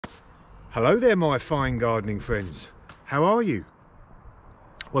Hello there, my fine gardening friends. How are you?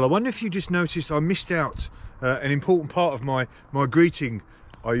 Well, I wonder if you just noticed I missed out an important part of my greeting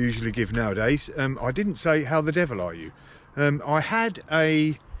I usually give nowadays. I didn't say how the devil are you. I had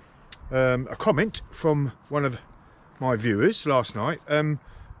a comment from one of my viewers last night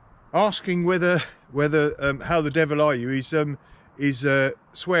asking whether how the devil are you is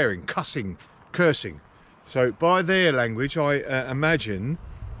swearing, cursing. So by their language, I imagine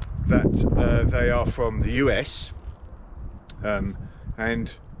that they are from the US,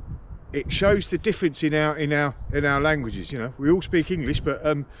 and it shows the difference in our languages. You know, we all speak English, but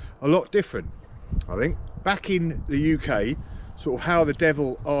a lot different. I think back in the UK, sort of how the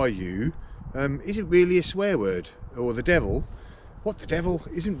devil are you isn't really a swear word, or the devil, what the devil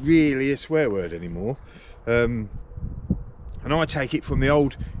isn't really a swear word anymore. And I take it from the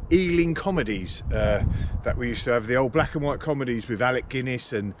old Ealing comedies that we used to have, the old black and white comedies with Alec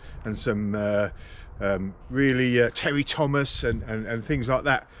Guinness and some really Terry Thomas and things like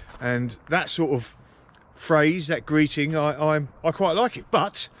that. And that sort of phrase, that greeting, I quite like it.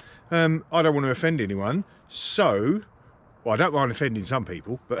 But I don't want to offend anyone, so, well, I don't mind offending some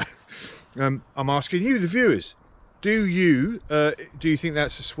people, but I'm asking you, the viewers, do you think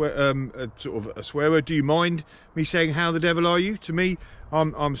that's a swear, sort of a swear word? Do you mind me saying how the devil are you? To me,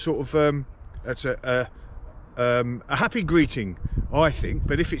 I'm sort of that's a happy greeting, I think.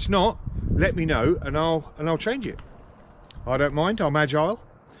 But if it's not, let me know and I'll change it. I don't mind. I'm agile.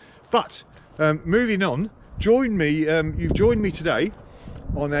 But moving on, join me. You've joined me today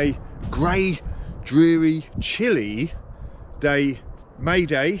on a grey, dreary, chilly day, May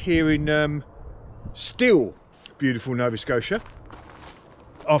Day, here in still beautiful Nova Scotia.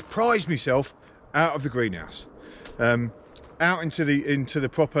 I've prized myself out of the greenhouse, out into the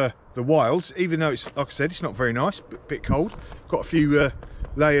proper wilds, even though it's, like I said, it's not very nice, a bit cold. Got a few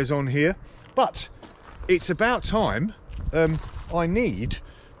layers on here, but it's about time. I need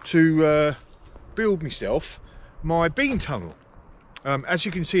to build myself my bean tunnel. As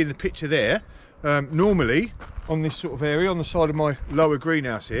you can see in the picture there, normally on this sort of area on the side of my lower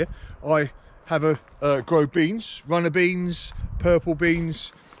greenhouse here, I have grow beans, runner beans, purple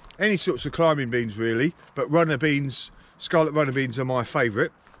beans, any sorts of climbing beans really, but runner beans, scarlet runner beans are my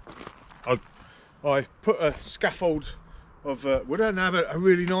favourite. I put a scaffold of wood and have a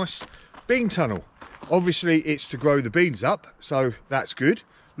really nice bean tunnel. Obviously it's to grow the beans up, so that's good.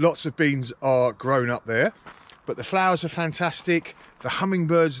 Lots of beans are grown up there, but the flowers are fantastic. The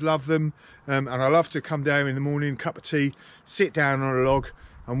hummingbirds love them, and I love to come down in the morning, cup of tea, sit down on a log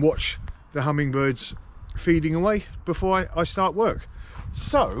and watch the hummingbirds feeding away before I start work.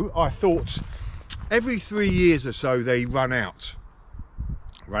 So I thought every 3 years or so they run out,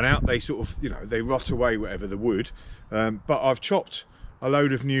 they sort of, you know, they rot away, whatever, the wood, but I've chopped a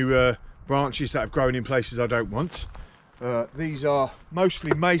load of new branches that have grown in places I don't want. These are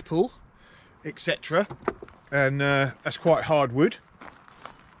mostly maple, etc., and that's quite hard wood,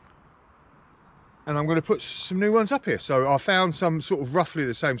 and I'm going to put some new ones up here. So I found some sort of roughly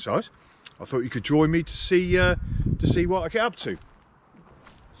the same size. I thought you could join me to see what I get up to.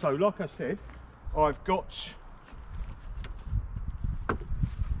 So like I said, I've got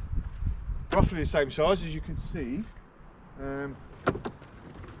roughly the same size, as you can see.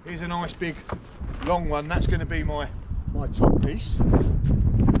 Here's a nice big long one. That's going to be my top piece.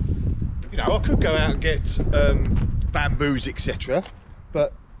 You know, I could go out and get bamboos, etc.,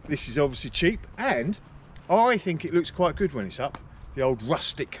 but this is obviously cheap, and I think it looks quite good when it's up, the old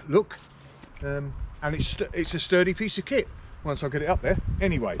rustic look. And it's a sturdy piece of kit once I get it up there.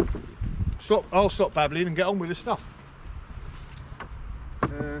 Anyway, I'll stop babbling and get on with the stuff.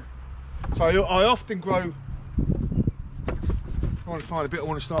 So I often grow, trying to find a bit I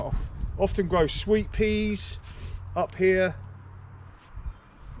want to start off, often grow sweet peas up here.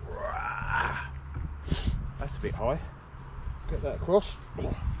 That's a bit high, get that across.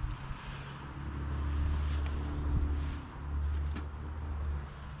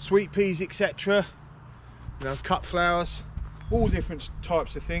 Sweet peas, etc., you know, cut flowers, all different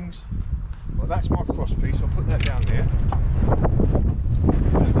types of things. Well, that's my cross piece. I'll put that down there.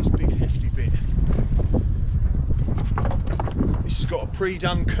 This big hefty bit. This has got a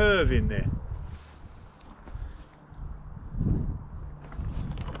pre-done curve in there.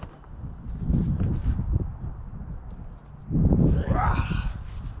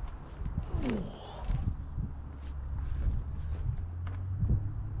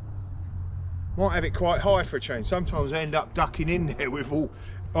 Might have it quite high for a change. Sometimes I end up ducking in there with all,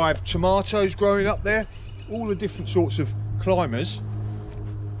 I have tomatoes growing up there, all the different sorts of climbers.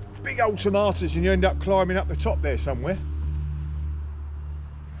 Big old tomatoes, and you end up climbing up the top there somewhere.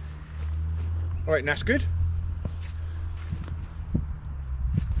 All right, that's good.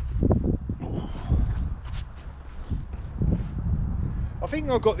 I think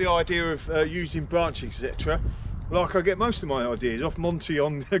I got the idea of using branches, etc. Like I get most of my ideas off Monty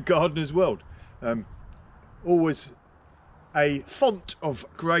on Gardener's World. Always a font of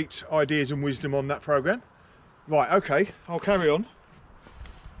great ideas and wisdom on that programme. Right, okay, I'll carry on.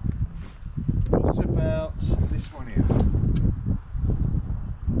 What about this one here?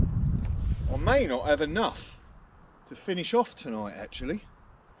 I may not have enough to finish off tonight, actually.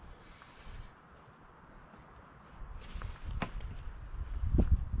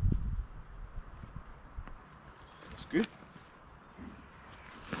 That's good.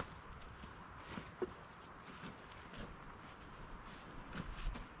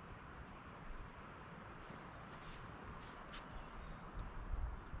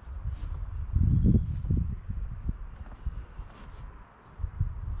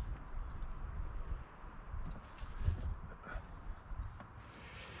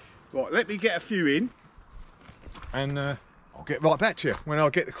 Right, let me get a few in and I'll get right back to you when I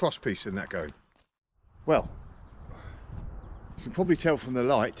get the cross piece and that going. Well, you can probably tell from the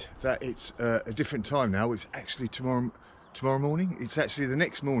light that it's a different time now. It's actually tomorrow morning. It's actually the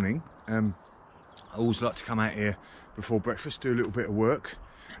next morning. I always like to come out here before breakfast, do a little bit of work.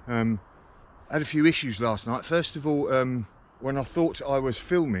 I had a few issues last night. First of all, when I thought I was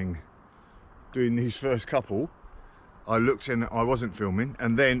filming doing these first couple, I looked and I wasn't filming,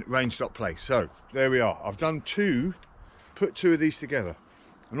 and then rain stopped play. So there we are. I've done put two of these together,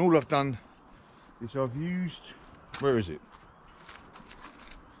 and all I've done is I've used, where is it?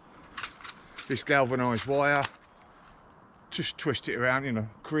 This galvanised wire, just twist it around, you know,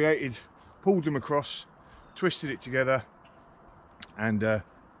 pulled them across, twisted it together, and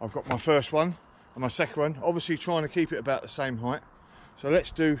I've got my first one and my second one, obviously trying to keep it about the same height. So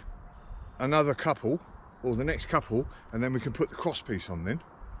let's do another couple, or the next couple, and then we can put the cross piece on then.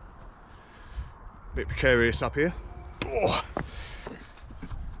 Bit precarious up here. Oh,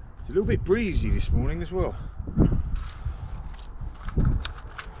 it's a little bit breezy this morning as well.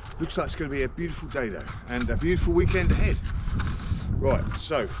 Looks like it's going to be a beautiful day though, and a beautiful weekend ahead. Right,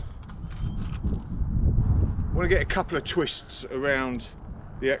 so I want to get a couple of twists around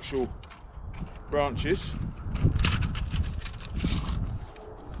the actual branches.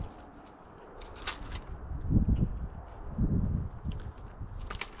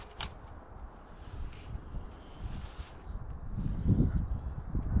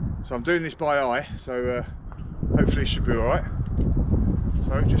 So I'm doing this by eye, so hopefully it should be alright.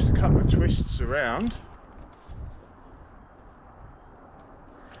 So just a couple of twists around.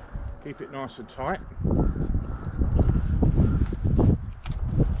 Keep it nice and tight.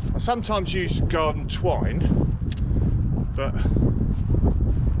 I sometimes use garden twine, but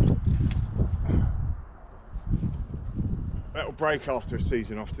that'll break after a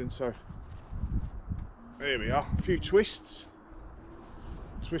season often, so there we are, a few twists.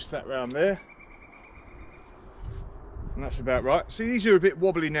 Twist that round there, and that's about right. See, these are a bit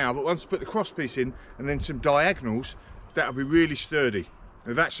wobbly now, but once I put the cross piece in and then some diagonals, that'll be really sturdy.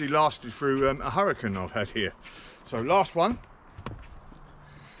 They've actually lasted through a hurricane I've had here. So last one.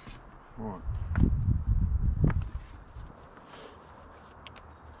 Right.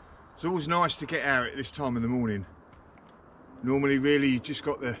 It's always nice to get out at this time of the morning. Normally really you just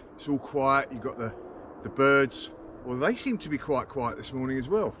got it's all quiet, you've got the birds. Well, they seem to be quite quiet this morning as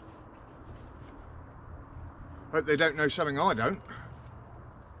well. Hope they don't know something I don't.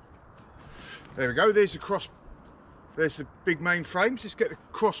 There we go, there's the cross, there's the big main frames. Let's get the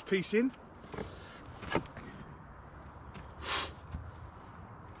cross piece in.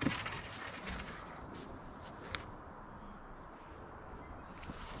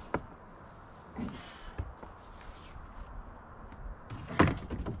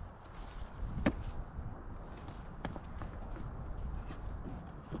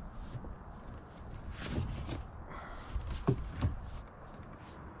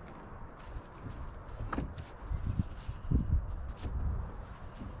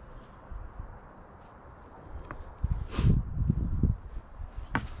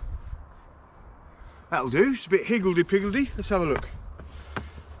 That'll do, it's a bit higgledy-piggledy. Let's have a look.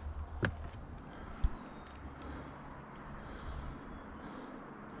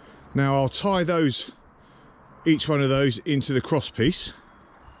 Now I'll tie each one of those into the cross piece,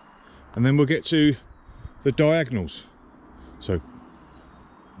 and then we'll get to the diagonals. So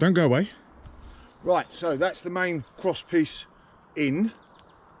don't go away. Right, so that's the main cross piece in,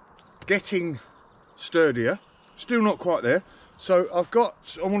 getting sturdier, still not quite there. So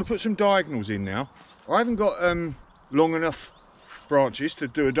I want to put some diagonals in now. I haven't got long enough branches to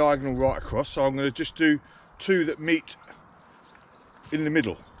do a diagonal right across, so I'm going to just do 2 that meet in the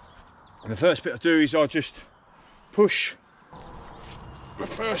middle. And the first bit I do is I just push the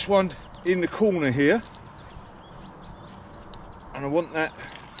first one in the corner here, and I want that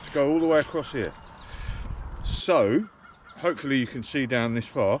to go all the way across here. So hopefully you can see down this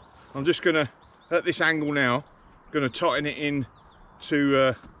far. I'm just going to, at this angle now, going to tighten it in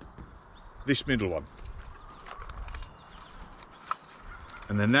to this middle one,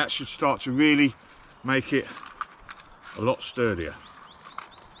 and then that should start to really make it a lot sturdier.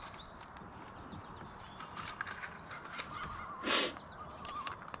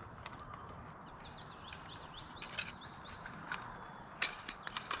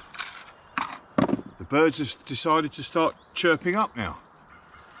 The birds have decided to start chirping up now.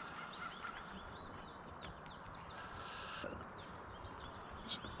 So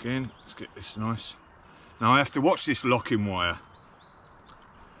again, let's get this nice. Now I have to watch this locking wire.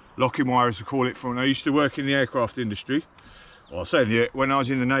 Locking wire, as we call it, from I used to work in the aircraft industry. Well, I say when I was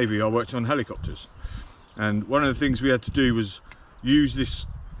in the Navy, I worked on helicopters, and one of the things we had to do was use this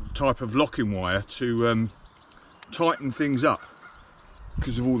type of locking wire to tighten things up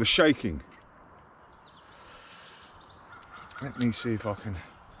because of all the shaking. Let me see if I can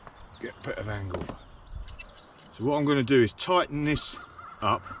get a bit of angle. So what I'm going to do is tighten this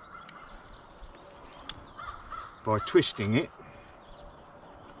up by twisting it.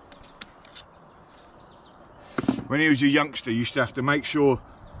 When he was a youngster, you used to have to make sure,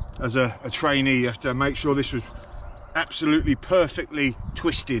 as a trainee, you have to make sure this was absolutely perfectly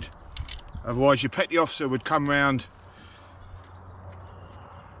twisted. Otherwise your petty officer would come round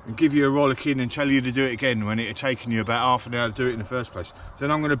and give you a rollicking and tell you to do it again when it had taken you about half an hour to do it in the first place. So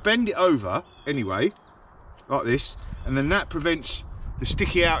then I'm going to bend it over anyway, like this, and then that prevents the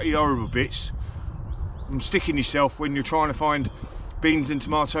sticky outy horrible bits from sticking yourself when you're trying to find beans and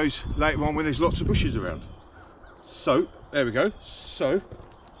tomatoes later on when there's lots of bushes around. So there we go. So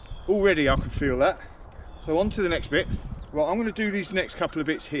already I can feel that. So on to the next bit. Right, I'm going to do these next couple of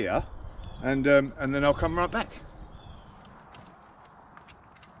bits here, and then I'll come right back.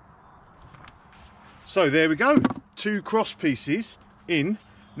 So there we go, 2 cross pieces in.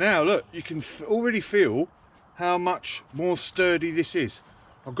 Now look, you can already feel how much more sturdy this is.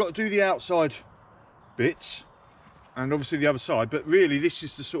 I've got to do the outside bits and obviously the other side, but really this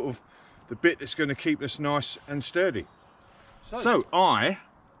is the sort of the bit that's going to keep us nice and sturdy. So I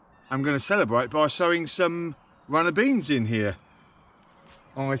am going to celebrate by sowing some runner beans in here.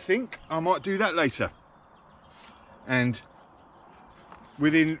 I think I might do that later. And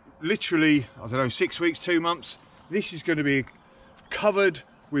within literally, I don't know, 6 weeks, 2 months, this is going to be covered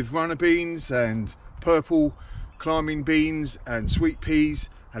with runner beans and purple climbing beans and sweet peas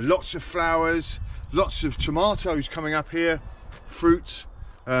and lots of flowers, lots of tomatoes coming up here, fruit,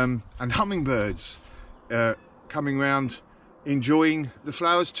 and hummingbirds coming round enjoying the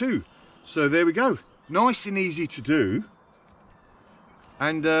flowers too. So there we go, nice and easy to do,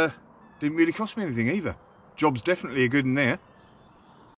 and didn't really cost me anything either. Job's definitely a good one there.